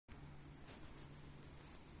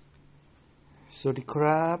สวัสดีค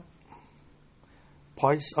รับ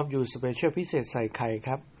Points of View Special พิเศษใส่ไข่ค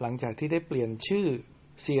รับหลังจากที่ได้เปลี่ยนชื่อ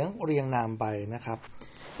เสียงเรียงนามไปนะครับ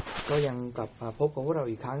ก็ยังกลับมาพบกับพวกเรา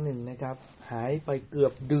อีกครั้งหนึ่งนะครับหายไปเกือ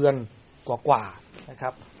บเดือนกว่าๆนะครั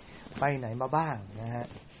บไปไหนมาบ้างนะฮะ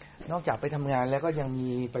นอกจากไปทำงานแล้วก็ยัง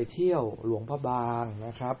มีไปเที่ยวหลวงพระบางน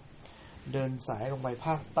ะครับเดินสายลงไปภ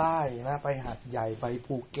าคใต้นะไปหาดใหญ่ไป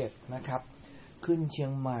ภูเก็ตนะครับขึ้นเชีย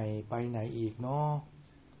งใหม่ไปไหนอีกเนาะ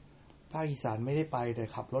ภาคอีสานไม่ได้ไปแต่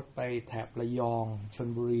ขับรถไปแถบระยองชล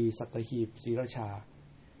บุรีสัตหีบศรีราชา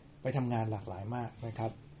ไปทำงานหลากหลายมากนะครั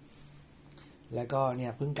บแล้วก็เนี่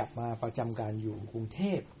ยเพิ่งกลับมาประจำการอยู่กรุงเท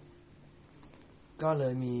พก็เล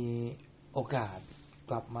ยมีโอกาส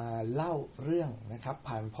กลับมาเล่าเรื่องนะครับ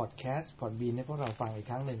ผ่านพอดแคสต์พอดบีนให้พวกเราฟังอีก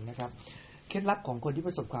ครั้งหนึ่งนะครับเคล็ดลับของคนที่ป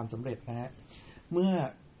ระสบความสำเร็จนะฮะเมื่อ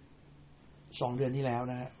2 เดือนที่แล้ว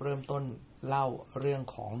นะฮะเริ่มต้นเล่าเรื่อง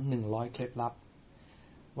ของ100เคล็ดลับ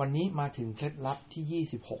วันนี้มาถึงเคล็ดลับที่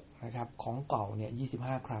26นะครับของเก่าเนี่ย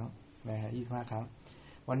25ครั้งนะฮะ25ครั้ง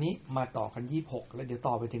วันนี้มาต่อกัน26แล้วเดี๋ยว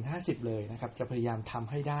ต่อไปถึง50เลยนะครับจะพยายามท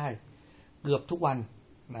ำให้ได้เกือบทุกวัน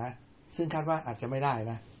นะซึ่งคาดว่าอาจจะไม่ได้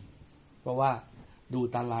นะเพราะว่าดู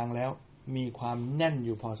ตารางแล้วมีความแน่นอ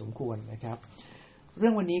ยู่พอสมควรนะครับเรื่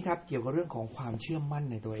องวันนี้ครับเกี่ยวกับเรื่องของความเชื่อมั่น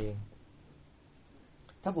ในตัวเอง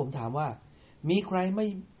ถ้าผมถามว่ามีใครไม่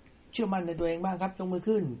เชื่อมั่นในตัวเองบ้างครับยกมือ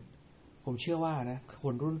ขึ้นผมเชื่อว่านะค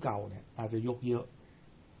นรุ่นเก่าเนี่ยอาจจะยกเยอะ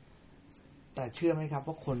แต่เชื่อไหมครับ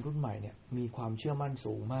ว่าคนรุ่นใหม่เนี่ยมีความเชื่อมั่น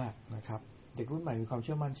สูงมากนะครับเด็กรุ่นใหม่มีความเ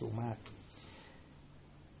ชื่อมั่นสูงมาก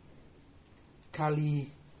คารี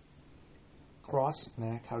ครอส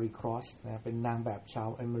นะเป็นนางแบบชาว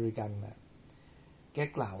อเมริกันนะแก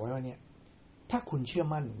กล่าวไว้ว่าเนี่ยถ้าคุณเชื่อ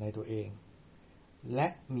มั่นในตัวเองและ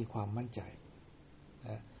มีความมั่นใจน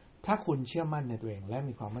ะถ้าคุณเชื่อมั่นในตัวเองและ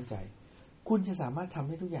มีความมั่นใจคุณจะสามารถทำ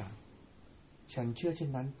ได้ทุกอย่างฉันเชื่อเช่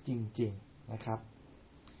นนั้นจริงๆนะครับ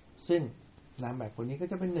ซึ่งนางแบบคนนี้ก็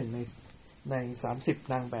จะเป็นหนึ่งใน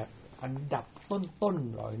30นางแบบอันดับต้น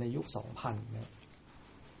ๆเลยในยุค 2000 นะ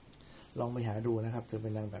ลองไปหาดูนะครับเธอเป็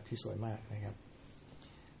นนางแบบที่สวยมากนะครับ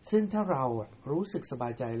ซึ่งถ้าเรารู้สึกสบา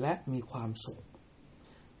ยใจและมีความสุข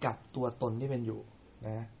กับตัวตนที่เป็นอยู่น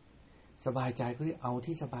ะสบายใจก็เอา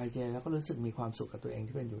ที่สบายใจแล้วก็รู้สึกมีความสุขกับตัวเอง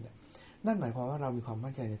ที่เป็นอยู่เนี่ยนั่นหมายความว่าเรามีความ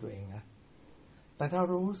มั่นใจในตัวเองนะแต่ถ้าเร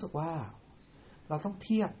ารู้สึกว่าเราต้องเ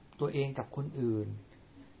ทียบตัวเองกับคนอื่น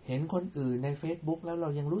เห็นคนอื่นใน Facebook แล้วเรา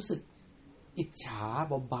ยังรู้สึกอิจฉา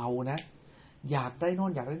เบาๆนะอยากได้โน่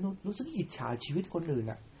นอยากได้นู่นรู้สึกอิจฉาชีวิตคนอื่น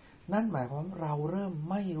น่ะนั่นหมายความว่าเราเริ่ม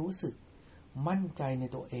ไม่รู้สึกมั่นใจใน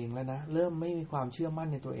ตัวเองแล้วนะเริ่มไม่มีความเชื่อมั่น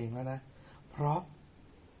ในตัวเองแล้วนะเพราะ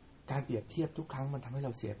การเปรียบเทียบทุกครั้งมันทำให้เร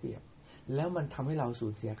าเสียเปรียบแล้วมันทำให้เราสู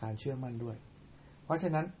ญเสียการเชื่อมั่นด้วยเพราะฉ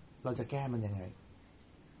ะนั้นเราจะแก้มันยังไง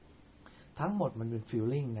ทั้งหมดมันเป็น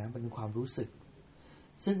feeling นะมันเป็นความรู้สึก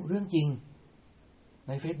ซึ่งเรื่องจริงใ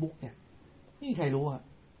น Facebook เนี่ยไม่มีใครรู้อะ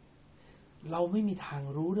เราไม่มีทาง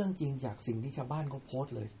รู้เรื่องจริงจากสิ่งที่ชาวบ้านเขาโพส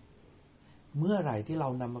ต์เลยเมื่อไหร่ที่เรา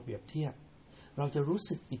นำมาเปรียบเทียบเราจะรู้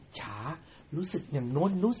สึกอิจฉารู้สึกอย่างโน้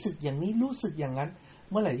นรู้สึกอย่างนี้รู้สึกอย่างนั้น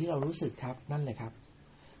เมื่อไหร่ที่เรารู้สึกครับนั่นแหละครับ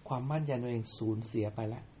ความมั่นใจในตัวเองสูญเสียไป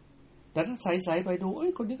แล้วแต่ถ้าใสๆไปดู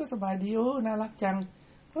คนนี้ก็สบายดีน่ารักจัง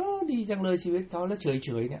ดีจังเลยชีวิตเขาแล้วเฉ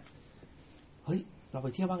ยๆเนี่ยเฮ้ยเราไป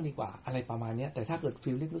เที่ยวบ้างดีกว่าอะไรประมาณนี้แต่ถ้าเกิด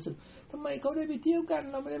ฟีลลิ่งรู้สึกทำไมเขาได้ไปเที่ยวกัน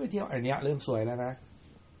เราไม่ได้ไปเที่ยวอันนี้เริ่มสวยแล้วนะ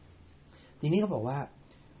ทีนี้เขาบอกว่า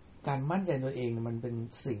การมั่นใจในตัวเองมันเป็น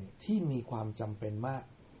สิ่งที่มีความจำเป็นมาก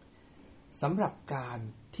สำหรับการ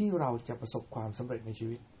ที่เราจะประสบความสำเร็จในชี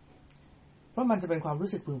วิตเพราะมันจะเป็นความรู้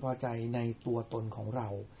สึกพึงพอใจในตัวตนของเรา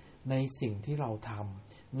ในสิ่งที่เราท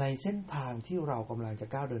ำในเส้นทางที่เรากำลังจะ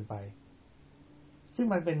ก้าวเดินไปซึ่ง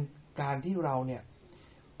มันเป็นการที่เราเนี่ย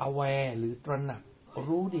aware หรือตระหนัก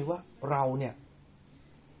รู้ดีว่าเราเนี่ย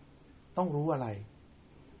ต้องรู้อะไ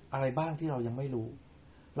รบ้างที่เรายังไม่รู้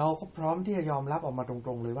เราก็พร้อมที่จะยอมรับออกมาต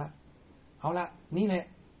รงๆเลยว่าเอาละนี่แหละ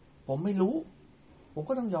ผมไม่รู้ผม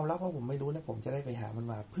ก็ต้องยอมรับว่าผมไม่รู้และผมจะได้ไปหามัน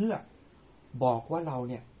มาเพื่อบอกว่าเรา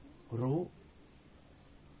เนี่ยรู้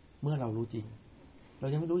เมื่อเรารู้จริงเรา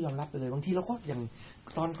ยังไม่รู้ยอมรับไปเลยบางทีเราก็อย่าง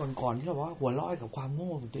ตอนก่อนๆที่เราว่าหัวเราะกับความโ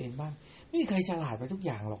ง่ของตัวเองบ้างไม่มีใครฉลาดไปทุกอ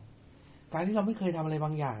ย่างหรอกการที่เราไม่เคยทำอะไรบ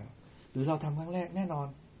างอย่างหรือเราทำครั้งแรกแน่นอน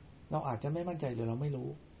เราอาจจะไม่มั่นใจหรือเราไม่รู้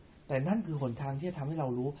แต่นั่นคือหนทางที่จะทำให้เรา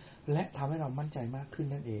รู้และทำให้เรามั่นใจมากขึ้น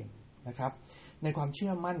นั่นเองนะครับในความเชื่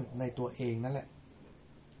อมั่นในตัวเองนั่นแหละ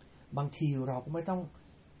บางทีเราก็ไม่ต้อง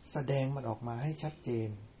แสดงมันออกมาให้ชัดเจน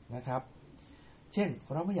นะครับเช่น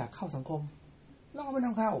เราไม่อยากเข้าสังคมเราก็ไม่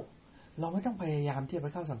ต้องเข้าเราไม่ต้องพยายามที่จะไป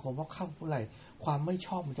เข้าสังคมเพราะเข้าเมื่อไหร่ความไม่ช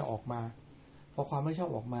อบมันจะออกมาพอความไม่ชอบ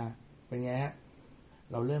ออกมาเป็นไงฮะ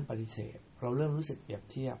เราเริ่มปฏิเสธเราเริ่มรู้สึกเปรียบ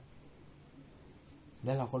เทียบแล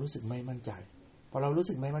ะเราก็รู้สึกไม่มั่นใจ พอเรารู้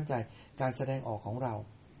สึกไม่มั่นใจการแสดงออกของเรา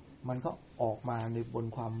มันก็ออกมาในบน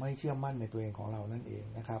ความไม่เชื่อมั่นในตัวเองของเรานั่นเอง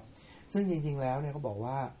นะครับซึ่งจริงๆแล้วเนี่ยเขาบอก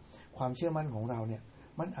ว่าความเชื่อมั่นของเราเนี่ย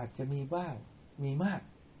มันอาจจะมีบ้างมีมาก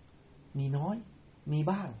มีน้อยมี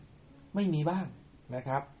บ้างไม่มีบ้างนะค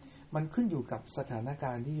รับมันขึ้นอยู่กับสถานก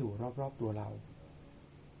ารณ์ที่อยู่รอบๆตัวเรา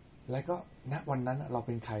และก็ณวันนั้นเราเ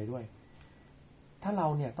ป็นใครด้วยถ้าเรา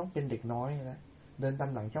เนี่ยต้องเป็นเด็กน้อยนะเดินตา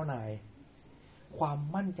มหลังเจ้านายความ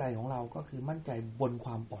มั่นใจของเราก็คือมั่นใจบนค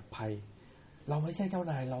วามปลอดภัยเราไม่ใช่เจ้า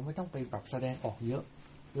นายเราไม่ต้องไปปรับแสดงออกเยอะ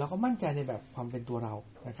เราก็มั่นใจในแบบความเป็นตัวเรา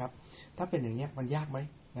นะครับถ้าเป็นอย่างนี้มันยากไหม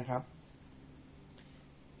นะครับ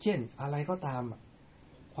เช่นอะไรก็ตาม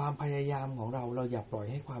ความพยายามของเราอย่าปล่อย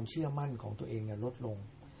ให้ความเชื่อมั่นของตัวเองลดลง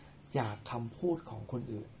จากคำพูดของคน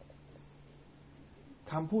อื่น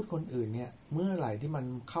คำพูดคนอื่นเนี่ยเมื่อไหร่ที่มัน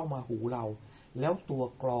เข้ามาหูเราแล้วตัว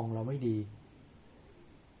กรองเราไม่ดี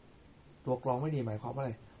ตัวกรองไม่ดีหมายความว่าอะไ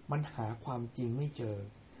รมันหาความจริงไม่เจอ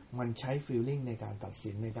มันใช้ feeling ในการตัด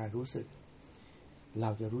สินในการรู้สึกเรา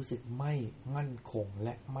จะรู้สึกไม่มั่นคงแล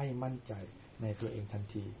ะไม่มั่นใจในตัวเองทัน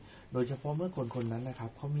ทีโดยเฉพาะเมื่อคนนั้นนะครั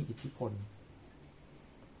บเขามีอิทธิพล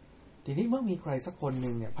ทีนี้เมื่อมีใครสักคนห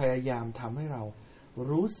นึ่งเนี่ยพยายามทำให้เรา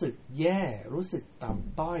รู้สึกแย่รู้สึกต่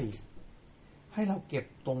ำต้อยให้เราเก็บ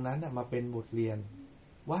ตรงนั้นมาเป็นบทเรียน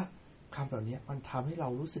ว่าคำเหล่านี้มันทำให้เรา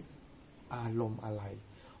รู้สึกอารมณ์อะไร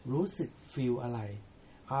รู้สึกฟีลอะไร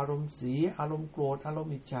อารมณ์เสียอารมณ์โกรธอารม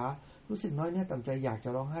ณ์อิจฉารู้สึกน้อยเนื้อต่ำใจอยากจะ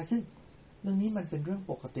ร้องไห้ซึ่งเรื่องนี้มันเป็นเรื่อง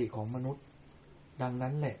ปกติของมนุษย์ดัง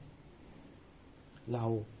นั้นแหละเรา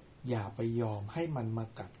อย่าไปยอมให้มันมา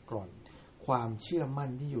กัดกร่อนความเชื่อมั่น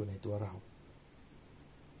ที่อยู่ในตัวเรา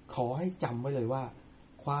ขอให้จำไว้เลยว่า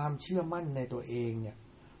ความเชื่อมั่นในตัวเองเนี่ย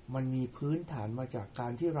มันมีพื้นฐานมาจากกา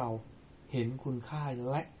รที่เราเห็นคุณค่า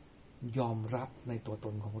และยอมรับในตัวต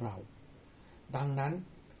นของเราดังนั้น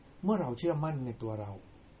เมื่อเราเชื่อมั่นในตัวเรา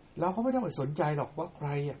เราก็ไม่ต้องไปสนใจหรอกว่าใคร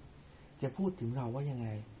จะพูดถึงเราว่ายังไง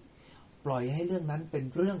ปล่อยให้เรื่องนั้นเป็น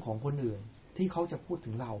เรื่องของคนอื่นที่เขาจะพูดถึ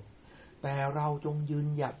งเราแต่เราจงยืน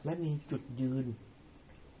หยัดและมีจุดยืน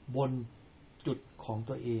บนจุดของ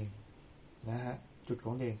ตัวเองนะฮะจุดข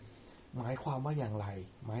องตัวเองหมายความว่าอย่างไร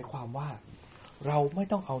หมายความว่าเราไม่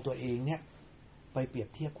ต้องเอาตัวเองเนี่ยไปเปรียบ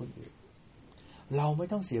เทียบคนอื่นเราไม่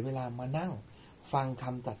ต้องเสียเวลามานั่งฟังค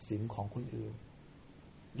ำตัดสินของคนอื่น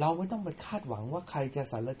เราไม่ต้องไปคาดหวังว่าใครจะ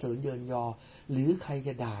สรรเสริญเยินยอหรือใครจ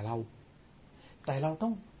ะด่าเราแต่เราต้อ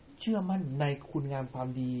งเชื่อมั่นในคุณงามความ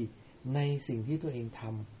ดีในสิ่งที่ตัวเองท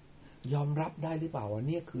ำยอมรับได้หรือเปล่าว่าเ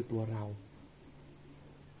นี่ยคือตัวเรา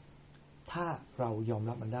ถ้าเรายอม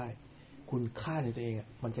รับมันได้คุณค่าในตัวเอง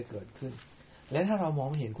มันจะเกิดขึ้นและถ้าเรามอง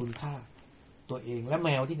ไม่เห็นคุณค่าตัวเองและแม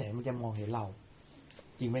วที่ไหนมันจะมองเห็นเรา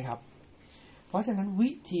จริงไหมครับเพราะฉะนั้น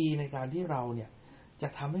วิธีในการที่เราเนี่ยจะ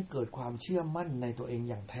ทำให้เกิดความเชื่อมั่นในตัวเอง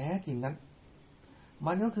อย่างแท้จริงนั้น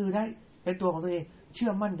มันก็คือได้เป็นตัวของตัวเองเชื่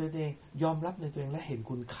อมั่นในตัวเองยอมรับในตัวเองและเห็น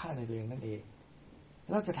คุณค่าในตัวเองนั่นเอง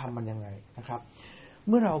เราจะทำมันยังไงนะครับเ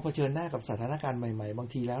มื่อเราเผชิญหน้ากับสถานการณ์ใหม่ๆบาง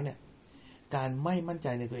ทีแล้วเนี่ยการไม่มั่นใจ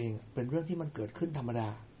ในตัวเองเป็นเรื่องที่มันเกิดขึ้นธรรมดา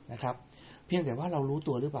นะครับเพียงแต่ว่าเรารู้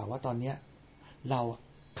ตัวหรือเปล่าว่าตอนนี้เรา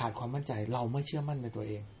ขาดความมั่นใจเราไม่เชื่อมั่นในตัว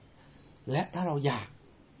เองและถ้าเราอยาก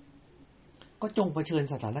ก็จงเผชิญ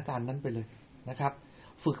สถานการณ์นั้นไปเลยนะครับ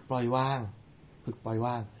ฝึกปล่อยวาง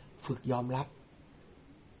ฝึกยอมรับ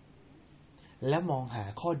และมองหา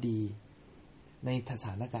ข้อดีในสถ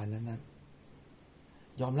านการณ์นั้น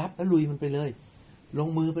ๆยอมรับแล้วลุยมันไปเลยลง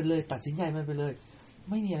มือไปเลยตัดสินใจมันไปเลย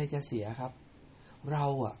ไม่มีอะไรจะเสียครับเรา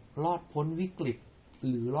รอดพ้นวิกฤต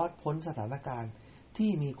หรือรอดพ้นสถานการณ์ที่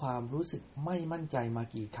มีความรู้สึกไม่มั่นใจมา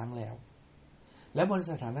กี่ครั้งแล้วและบน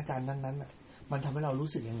สถานการณ์นั้นๆมันทำให้เรารู้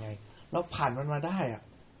สึกยังไงเราผ่านมันมาได้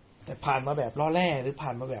แต่ผ่านมาแบบล่อแร่หรือผ่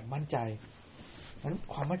านมาแบบมั่นใจนั้น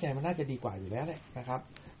ความมั่นใจมันน่าจะดีกว่าอยู่แล้วแหละนะครับ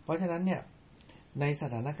เพราะฉะนั้นเนี่ยในส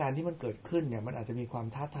ถานการณ์ที่มันเกิดขึ้นเนี่ยมันอาจจะมีความ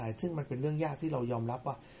ท้าทายซึ่งมันเป็นเรื่องยากที่เรายอมรับ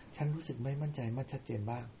ว่าฉันรู้สึกไม่มั่นใจมันชัดเจน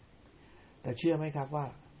บ้างแต่เชื่อไหมครับว่า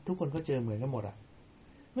ทุกคนก็เจอเหมือนกันหมด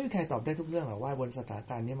ไม่มีใครตอบได้ทุกเรื่องหรอกว่าบนสถาน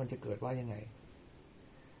การณ์นี้มันจะเกิดว่ายังไง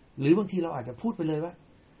หรือบางทีเราอาจจะพูดไปเลยว่า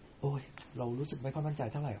โอ้ยเรารู้สึกไม่ค่อยมั่นใจ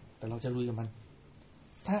เท่าไหร่แต่เราจะลุยกับมัน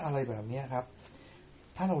ถ้าอะไรแบบนี้ครับ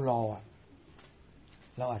ถ้าเรารอ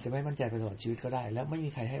เราอาจจะไม่มั่นใจไปตลอดชีวิตก็ได้แล้วไม่มี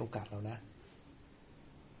ใครให้โอกาสเรานะ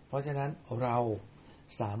เพราะฉะนั้นเรา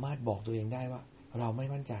สามารถบอกตัวเองได้ว่าเราไม่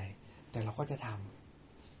มั่นใจแต่เราก็จะ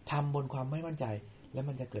ทำบนความไม่มั่นใจแล้ว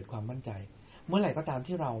มันจะเกิดความมั่นใจเมื่อไหร่ก็ตาม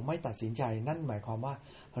ที่เราไม่ตัดสินใจนั่นหมายความว่า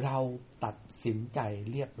เราตัดสินใจ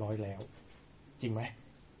เรียบร้อยแล้วจริงไหม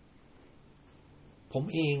ผม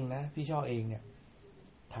เองนะพี่ช่อเองเนี่ย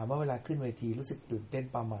ถามว่าเวลาขึ้นเวทีรู้สึกตื่นเต้น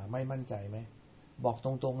ประหม่าไม่มั่นใจไหมบอกต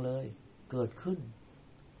รงๆเลยเกิดขึ้น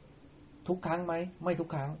ทุกครั้งไหมไม่ทุก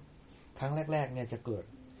ครั้งครั้งแรกๆเนี่ยจะเกิด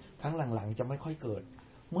ครั้งหลังๆจะไม่ค่อยเกิด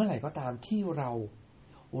เมื่อไหร่ก็ตามที่เรา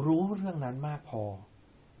รู้เรื่องนั้นมากพอ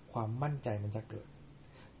ความมั่นใจมันจะเกิด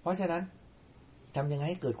เพราะฉะนั้นทำยังไง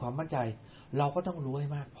ให้เกิดความมั่นใจเราก็ต้องรู้ให้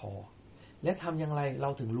มากพอและทำอย่างไรเรา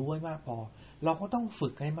ถึงรู้ให้มากพอเราก็ต้องฝึ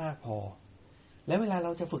กให้มากพอและเวลาเร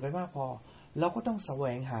าจะฝึกให้มากพอเราก็ต้องแสว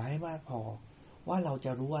งหาให้มากพอว่าเราจ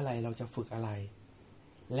ะรู้อะไรเราจะฝึกอะไร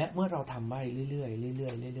และเมื่อเราทำไปเรื่อยๆเรื่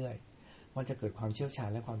อยๆเรื่อยๆมันจะเกิดความเชี่ยวชาญ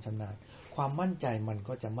และความชำนาญความมั่นใจมัน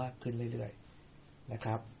ก็จะมากขึ้นเรื่อยๆนะค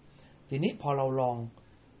รับทีนี้พอเราลอง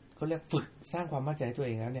เขาเรียกฝึกสร้างความมั่นใจให้ตัวเ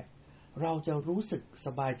องแล้วเนี่ยเราจะรู้สึกส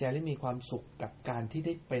บายใจและมีความสุขกับการที่ไ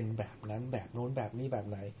ด้เป็นแบบนั้นแบบโน้นแบบนี้แบบ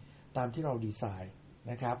ไหนตามที่เราดีไซน์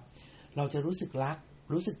นะครับเราจะรู้สึกรัก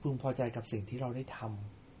รู้สึกพึงพอใจกับสิ่งที่เราได้ท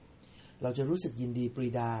ำเราจะรู้สึกยินดีปรี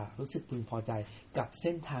ดารู้สึกพึงพอใจกับเ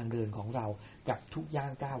ส้นทางเดินของเรากับทุกย่า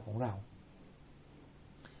งก้าวของเรา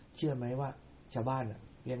เชื่อไหมว่าชาวบ้าน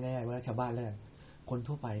เรียกง่ายๆว่าชาวบ้านแล้วกันคน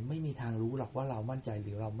ทั่วไปไม่มีทางรู้หรอกว่าเรามั่นใจห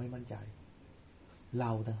รือเราไม่มั่นใจเร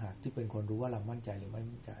าต่างหากที่เป็นคนรู้ว่าเรามั่นใจหรือไม่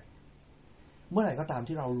มั่นใจเมื่อไหร่ก็ตาม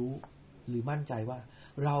ที่เรารู้หรือมั่นใจว่า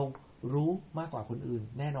เรารู้มากกว่าคนอื่น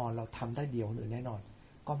แน่นอนเราทำได้เดียวคนอื่นแน่นอน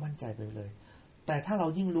ก็มั่นใจไปเลยแต่ถ้าเรา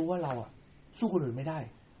ยิ่งรู้ว่าเราสู้คนอื่นไม่ได้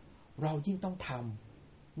เรายิ่งต้องท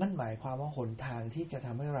ำนั่นหมายความว่าหนทางที่จะท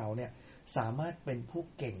ำให้เราเนี่ยสามารถเป็นผู้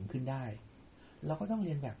เก่งขึ้นได้เราก็ต้องเ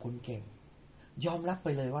รียนแบบคนเก่งยอมรับไป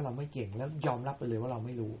เลยว่าเราไม่เก่งแล้วยอมรับไปเลยว่าเราไ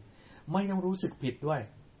ม่รู้ไม่ต้องรู้สึกผิดด้วย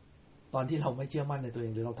ตอนที่เราไม่เชื่อมั่นในตัวเอ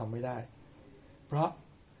งหรือเราทำไม่ได้เพราะ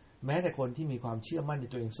แม้แต่คนที่มีความเชื่อมั่นใน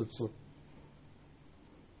ตัวเองสุด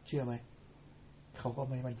ๆเชื่อไหมเขาก็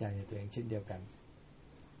ไม่มั่นใจในตัวเองเช่นเดียวกัน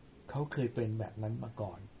เขาเคยเป็นแบบนั้นมา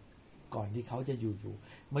ก่อนที่เขาจะอยู่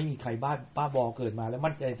ไม่มีใครบ้าบอเกิดมาแล้ว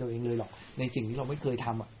มั่นใจตัวเองเลยหรอกในสิ่งที่เราไม่เคยท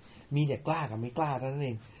ำมีแต่กล้ากับไม่กล้าเท่านั้นเอ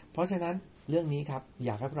งเพราะฉะนั้นเรื่องนี้ครับอย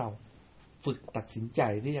ากให้เราฝึกตัดสินใจ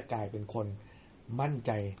ที่จะกลายเป็นคนมั่นใ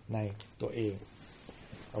จในตัวเอง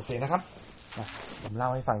โอเคนะครับผมเล่า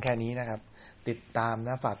ให้ฟังแค่นี้นะครับติดตามน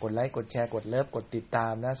ะฝากกดไลค์กดแชร์กดเลิฟกดติดตา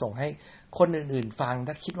มนะส่งให้คนอื่นๆฟัง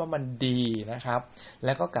ถ้าคิดว่ามันดีนะครับแ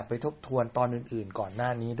ล้วก็กลับไปทบทวนตอนอื่นๆก่อนหน้า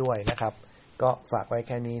นี้ด้วยนะครับก็ฝากไว้แ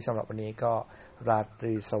ค่นี้สำหรับวันนี้ก็ราต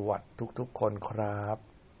รีสวัสดิ์ทุกๆคนครับ